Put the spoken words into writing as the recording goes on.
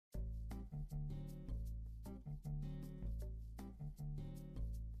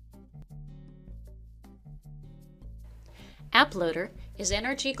AppLoader is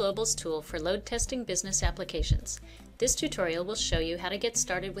NRG Global's tool for load testing business applications. This tutorial will show you how to get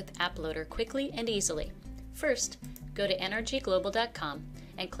started with AppLoader quickly and easily. First, go to nrgglobal.com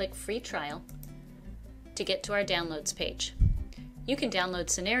and click Free Trial to get to our Downloads page. You can download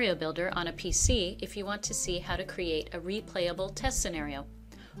Scenario Builder on a PC if you want to see how to create a replayable test scenario,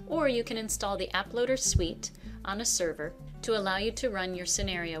 or you can install the AppLoader suite on a server to allow you to run your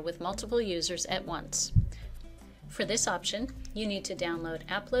scenario with multiple users at once. For this option, you need to download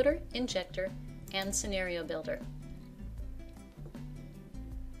AppLoader, Injector, and Scenario Builder.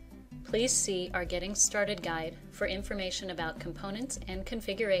 Please see our Getting Started guide for information about components and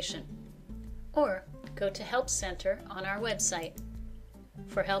configuration, or go to Help Center on our website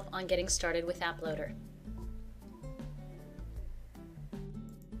for help on getting started with AppLoader.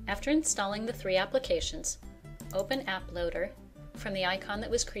 After installing the 3 applications, open AppLoader from the icon that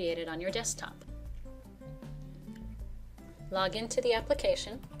was created on your desktop. Log into the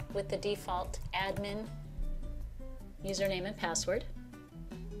application with the default admin username and password.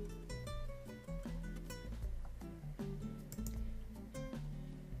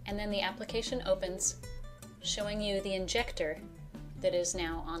 And then the application opens, showing you the injector that is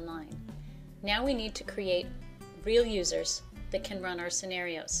now online. Now we need to create real users that can run our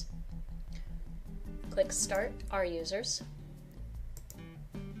scenarios. Click Start Our Users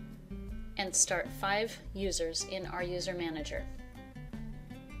and start 5 users in our user manager.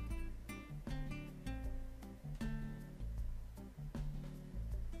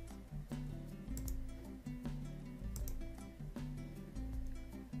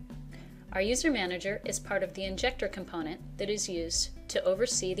 Our user manager is part of the injector component that is used to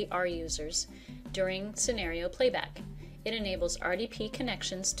oversee the R users during scenario playback. It enables RDP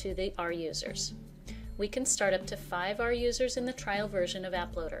connections to the R users. We can start up to 5 R users in the trial version of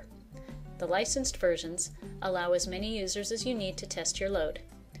AppLoader. The licensed versions allow as many users as you need to test your load,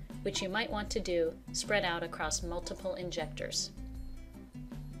 which you might want to do spread out across multiple injectors.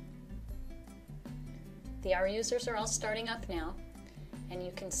 The R users are all starting up now, and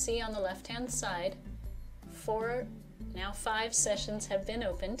you can see on the left-hand side, 5 sessions have been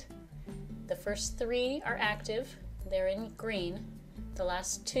opened. The first 3 are active, they're in green. The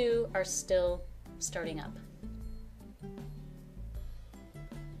last 2 are still starting up.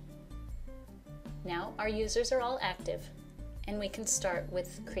 Now our users are all active, and we can start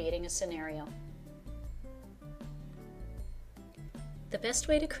with creating a scenario. The best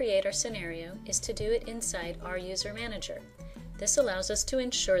way to create our scenario is to do it inside our user manager. This allows us to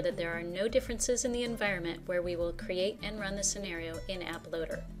ensure that there are no differences in the environment where we will create and run the scenario in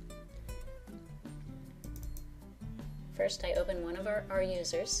AppLoader. First, I open one of our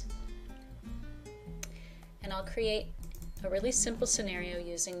users, and I'll create a really simple scenario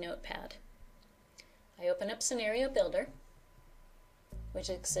using Notepad. I open up Scenario Builder, which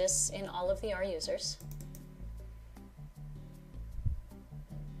exists in all of the R users.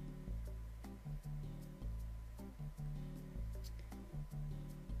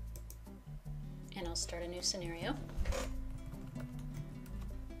 And I'll start a new scenario.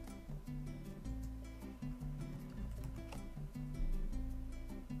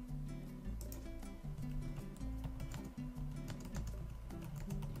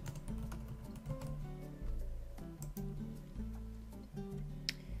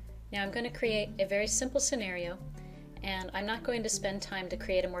 Now I'm going to create a very simple scenario, and I'm not going to spend time to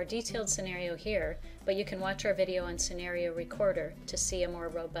create a more detailed scenario here, but you can watch our video on Scenario Recorder to see a more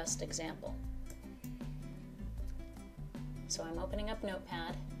robust example. So I'm opening up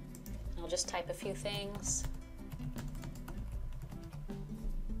Notepad, and I'll just type a few things.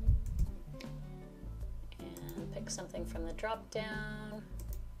 And pick something from the drop-down.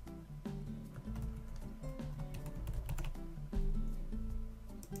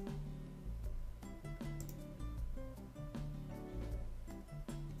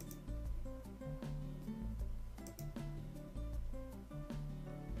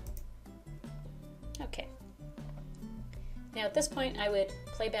 Okay. Now at this point I would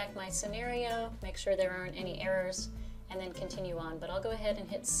play back my scenario, make sure there aren't any errors, and then continue on. But I'll go ahead and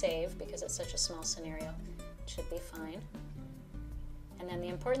hit save because it's such a small scenario. It should be fine. And then the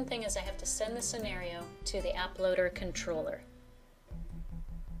important thing is I have to send the scenario to the AppLoader controller.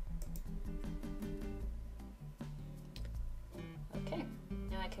 Okay,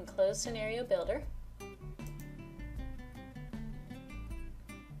 now I can close Scenario Builder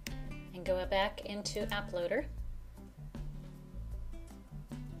and go back into AppLoader.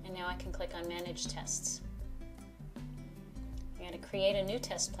 And now I can click on Manage Tests. I'm going to create a new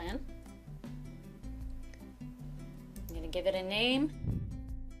test plan. I'm going to give it a name.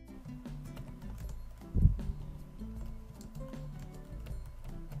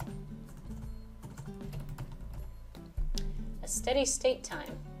 Steady state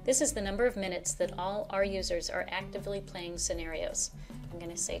time. This is the number of minutes that all our users are actively playing scenarios. I'm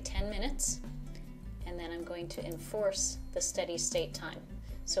going to say 10 minutes, and then I'm going to enforce the steady state time.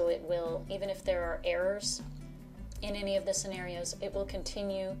 So it will, even if there are errors in any of the scenarios, it will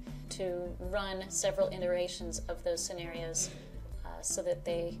continue to run several iterations of those scenarios so that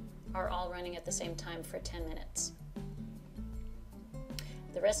they are all running at the same time for 10 minutes.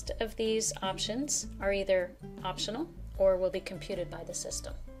 The rest of these options are either optional or will be computed by the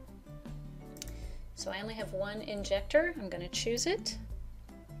system. So I only have one injector. I'm going to choose it.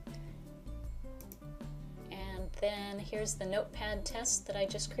 And then here's the notepad test that I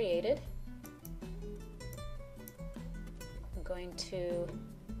just created. I'm going to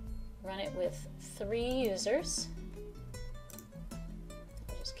run it with 3 users.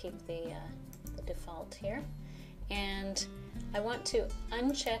 I'll just keep the default here. And I want to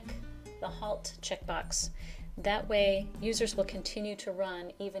uncheck the halt checkbox. That way, users will continue to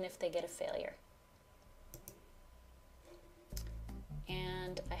run even if they get a failure.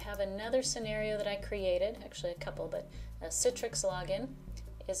 And I have another scenario that I created, actually a couple, but a Citrix login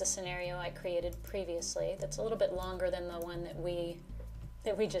is a scenario I created previously that's a little bit longer than the one that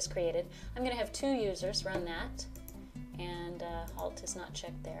we just created. I'm going to have 2 users run that, and halt is not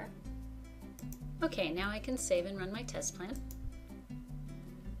checked there. Okay, now I can save and run my test plan.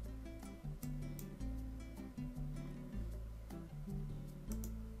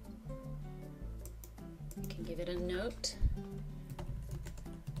 I can give it a note.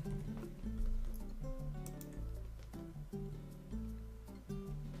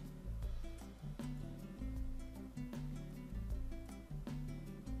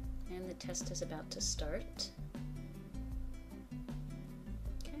 And the test is about to start.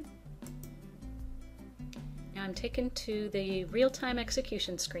 Okay. Now I'm taken to the real-time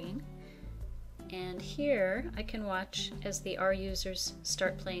execution screen, and here I can watch as the R users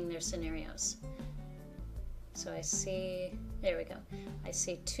start playing their scenarios. So I see, there we go. I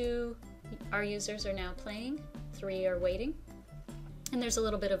see 2 R users are now playing, 3 are waiting, and there's a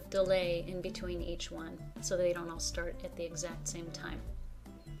little bit of delay in between each one so they don't all start at the exact same time.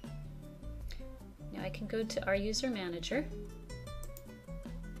 Now I can go to our user manager,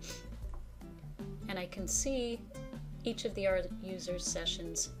 and I can see each of the R users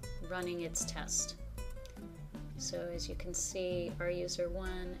sessions running its test. So as you can see, R user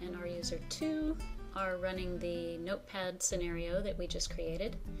 1 and R user 2 are running the notepad scenario that we just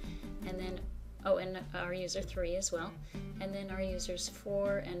created, and then and R user 3 as well, and then R users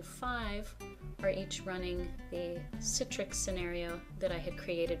 4 and 5 are each running the Citrix scenario that I had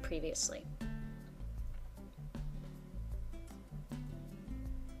created previously.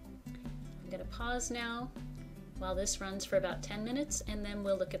 I'm going to pause now while this runs for about 10 minutes, and then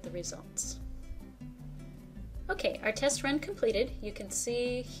we'll look at the results. Okay, our test run completed. You can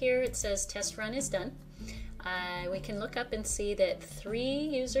see here it says test run is done. We can look up and see that 3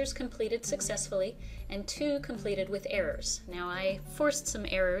 users completed successfully and 2 completed with errors. Now I forced some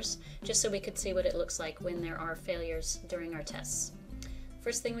errors just so we could see what it looks like when there are failures during our tests.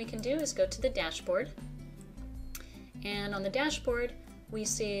 First thing we can do is go to the dashboard. And on the dashboard we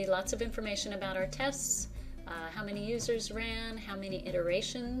see lots of information about our tests, how many users ran, how many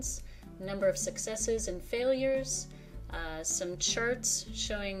iterations, number of successes and failures, some charts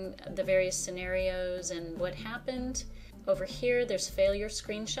showing the various scenarios and what happened. Over here there's failure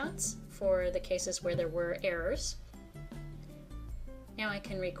screenshots for the cases where there were errors. Now I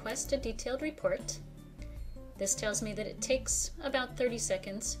can request a detailed report. This tells me that it takes about 30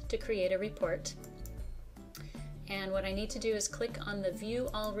 seconds to create a report. And what I need to do is click on the View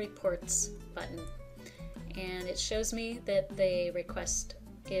All Reports button. And it shows me that the request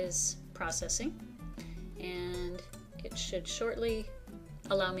is processing, and it should shortly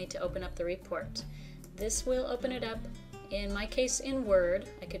allow me to open up the report. This will open it up, in my case in Word.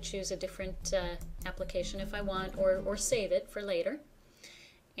 I could choose a different application if I want, or save it for later.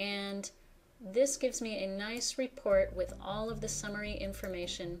 And this gives me a nice report with all of the summary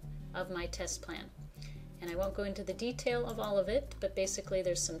information of my test plan. And I won't go into the detail of all of it, but basically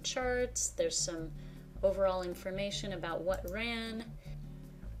there's some charts, there's some overall information about what ran.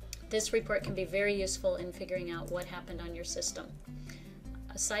 This report can be very useful in figuring out what happened on your system.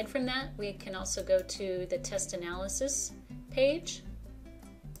 Aside from that, we can also go to the test analysis page.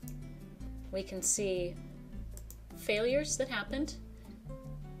 We can see failures that happened.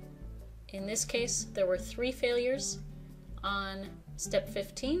 In this case, there were 3 failures on step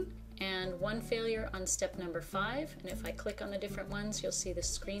 15 and 1 failure on step number 5. And if I click on the different ones, you'll see the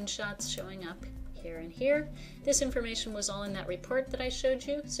screenshots showing up here and here. This information was all in that report that I showed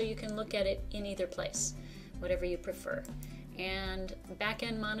you, so you can look at it in either place, whatever you prefer. And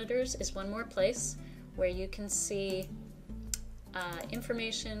backend monitors is one more place where you can see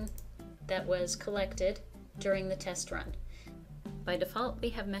information that was collected during the test run. By default, we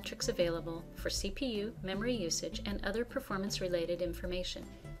have metrics available for CPU, memory usage, and other performance-related information.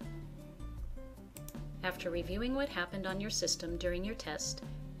 After reviewing what happened on your system during your test,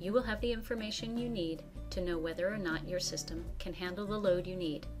 you will have the information you need to know whether or not your system can handle the load you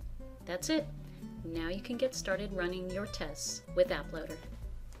need. That's it. Now you can get started running your tests with AppLoader.